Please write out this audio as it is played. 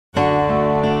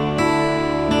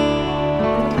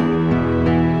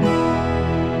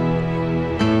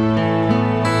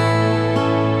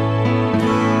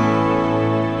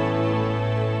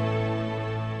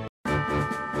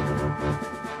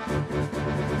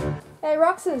Hey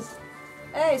Roxas!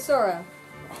 Hey Sora!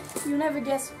 You never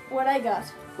guess what I got.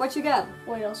 What you got?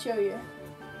 Wait, I'll show you.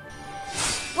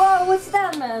 Whoa, what's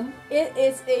that, man? It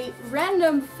is a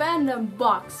random fandom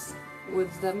box. What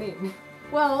does that mean?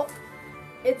 Well,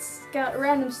 it's got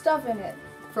random stuff in it.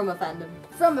 From a fandom.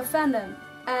 From a fandom.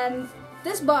 And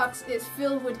this box is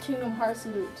filled with Kingdom Hearts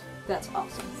loot. That's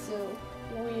awesome. So,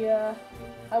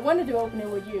 I wanted to open it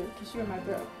with you, because you're my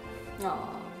bro.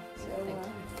 Aww. So,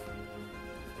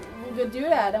 we'll go do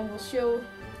that and we'll show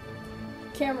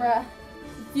camera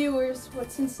viewers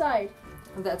what's inside.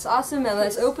 That's awesome, and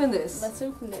let's open this. Let's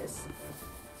open this.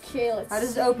 Okay, let's How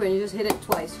does it open? You just hit it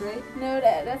twice, right? No,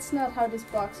 that's not how this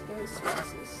box goes.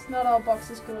 Boxes. Not all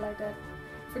boxes go like that.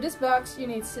 For this box, you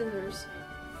need scissors.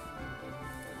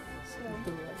 So,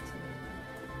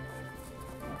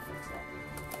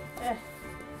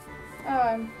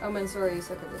 oh man, sorry, you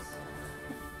suck at this.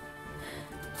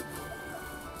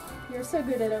 You're so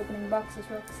good at opening boxes,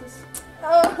 Roxas.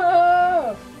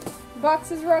 Oh!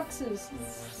 Boxes, Roxas.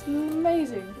 It's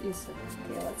amazing.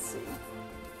 Okay, let's see.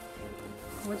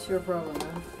 What's your problem,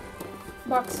 man?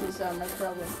 Boxes are my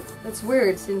problem. That's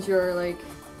weird, since you're like...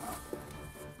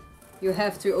 You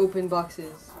have to open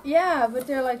boxes. Yeah, but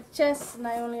they're like chests and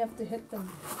I only have to hit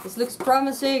them. This looks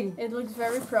promising! It looks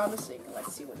very promising.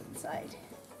 Let's see what's inside.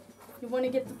 You want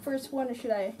to get the first one or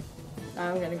should I?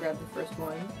 I'm gonna grab the first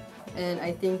one. And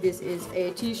I think this is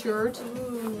a t-shirt.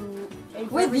 Ooh,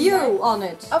 With you on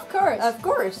it! Of course! Of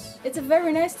course! It's a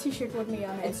very nice t-shirt with me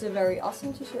on it. It's a very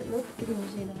awesome t-shirt. Look, you can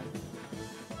see that.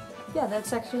 Yeah,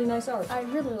 that's actually nice art. I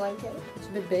really like it. It's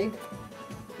a bit big.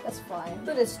 That's fine.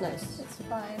 But it's nice. It's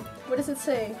fine. What does it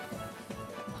say?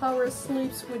 Power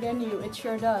sleeps within you. It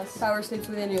sure does. Power sleeps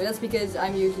within you. That's because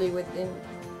I'm usually within.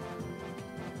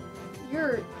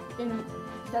 You're in...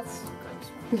 That's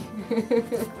gross.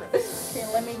 Okay,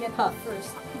 let me get the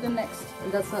first. The next.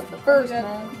 And that's not the first, Okay,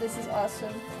 man. this is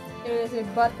awesome. It is a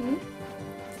button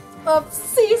of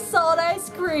sea salt ice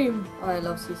cream. Oh, I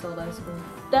love sea salt ice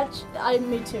cream.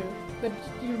 Me too. But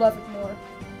you love it more.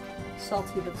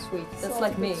 Salty but sweet. That's Salty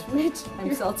like but me. Sweet.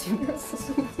 I'm salty. You're so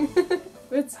sweet.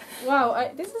 It's, wow,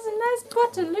 this is a nice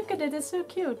button. Look at it. It's so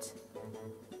cute.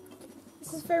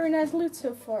 This is very nice loot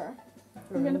so far.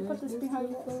 I'm gonna put this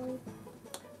behind us.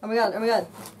 Oh my god, oh my god.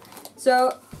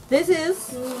 So, this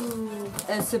is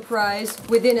a surprise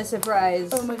within a surprise.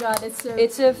 Oh my god, it's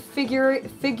a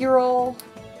figural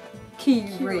key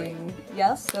ring.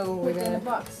 Yes, so we're within gonna a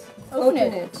box. Open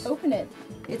it. Open it.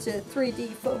 It's a 3D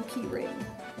foam key ring.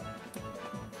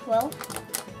 Well,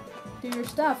 do your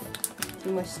stuff.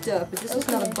 Do my stuff, but this is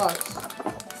not a box.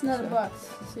 It's not a box,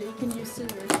 so you can use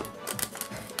scissors.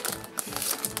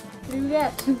 What do we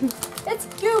get? It's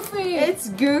Goofy! It's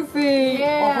Goofy!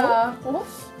 Yeah! Oh.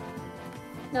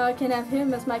 Now I can have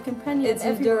him as my companion. It's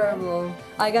everywhere. adorable.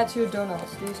 I got you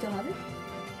Donald's. Do you still have it?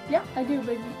 Yeah, I do,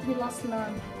 but he lost an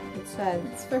arm. It's sad.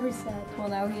 It's very sad. Well,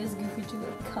 now he is Goofy to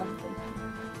the company.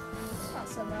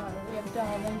 Awesome, now we have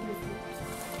Donald and Goofy.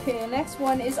 Okay, next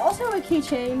one is also a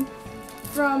keychain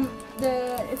from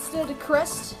it's the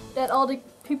crest that all the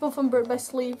people from Bird by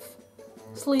Sleep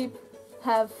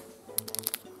have.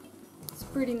 It's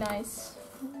pretty nice.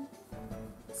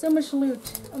 So much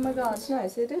loot. Oh my god. It's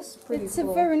nice. It is pretty It's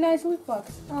cool. a very nice loot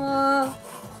box.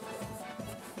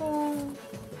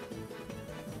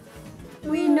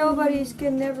 We nobodies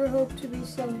can never hope to be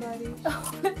somebody.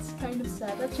 Oh, that's kind of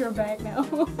sad. That's your bag now.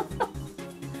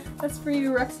 That's for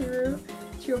you, Roxy.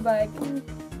 It's your bag.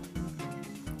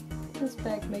 This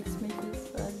bag makes me feel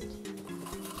sad.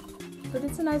 But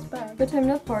it's a nice bag. But I'm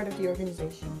not part of the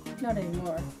organization. Not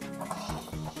anymore.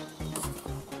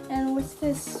 And with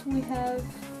this we have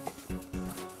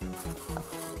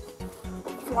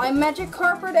Fly Magic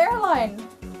Carpet Airline.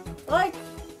 Like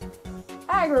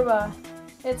Agrabah.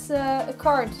 It's a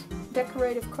card,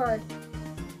 decorative card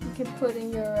you can put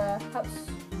in your house.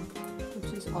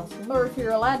 Which is awesome. Or if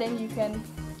you're Aladdin, you can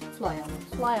fly on it.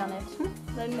 Fly on it.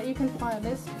 Then you can fly on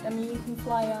this. I mean, you can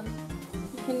fly on.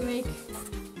 You can make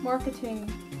marketing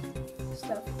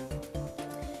stuff.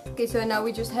 Okay, so now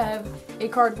we just have a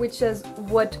card which says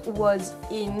what was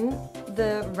in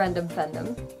the random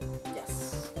fandom.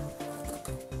 Yes.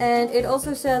 And it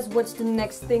also says what's the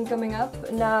next thing coming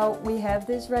up. Now we have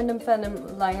this random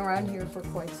fandom lying around here for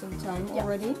quite some time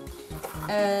already.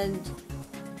 And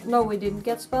no, we didn't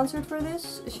get sponsored for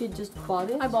this. She just bought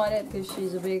it. I bought it. Because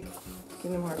she's a big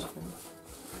Kingdom Hearts fan.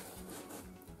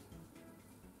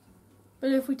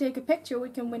 But if we take a picture, we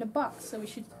can win a box. So we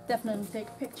should definitely take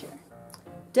a picture.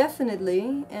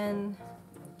 Definitely, and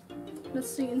let's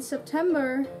see, in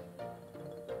September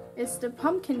is the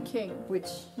Pumpkin King which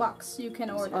box you can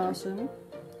order. awesome.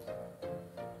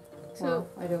 Well,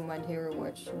 I don't mind Hero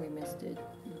Watch. We missed it.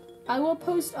 I will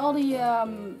post all the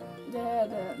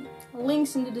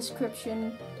links in the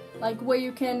description, like where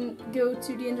you can go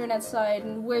to the internet site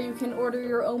and where you can order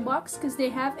your own box, because they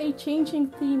have a changing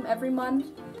theme every month,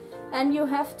 and you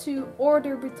have to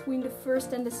order between the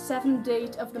 1st and the 7th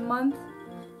date of the month,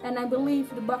 and I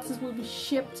believe the boxes will be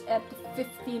shipped at the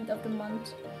 15th of the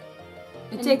month.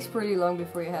 It takes pretty long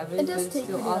before you have it, but it's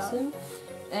still awesome. Long.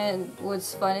 And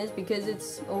what's fun is because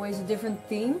it's always a different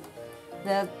theme,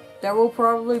 that there will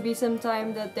probably be some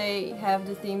time that they have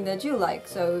the theme that you like,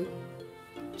 so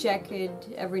check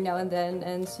it every now and then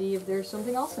and see if there's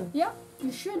something awesome. Yeah,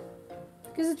 you should,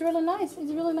 because it's really nice.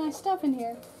 It's really nice stuff in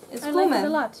here. It's I cool, like man. it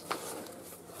a lot.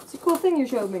 It's a cool thing you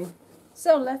showed me.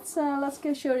 So let's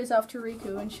go show this off to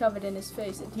Riku and shove it in his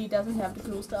face that he doesn't have the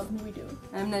cool stuff and we do.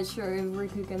 I'm not sure if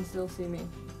Riku can still see me.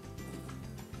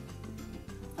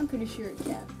 I'm pretty sure it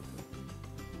can.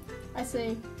 I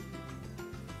say,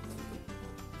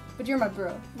 but you're my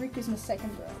bro. Riku's my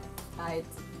second bro. Alright.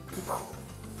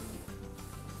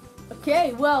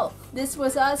 Okay, well, this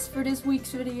was us for this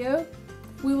week's video.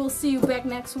 We will see you back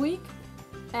next week.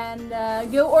 And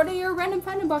go order your random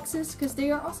fandom boxes, because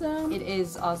they are awesome. It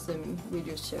is awesome. We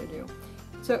just showed you.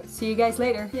 So, see you guys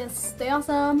later. Yes, stay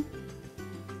awesome.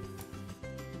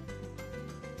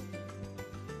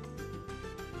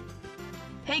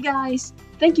 Hey guys,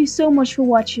 thank you so much for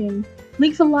watching.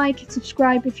 Leave a like and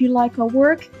subscribe if you like our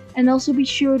work, and also be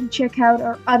sure to check out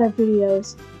our other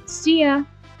videos. See ya!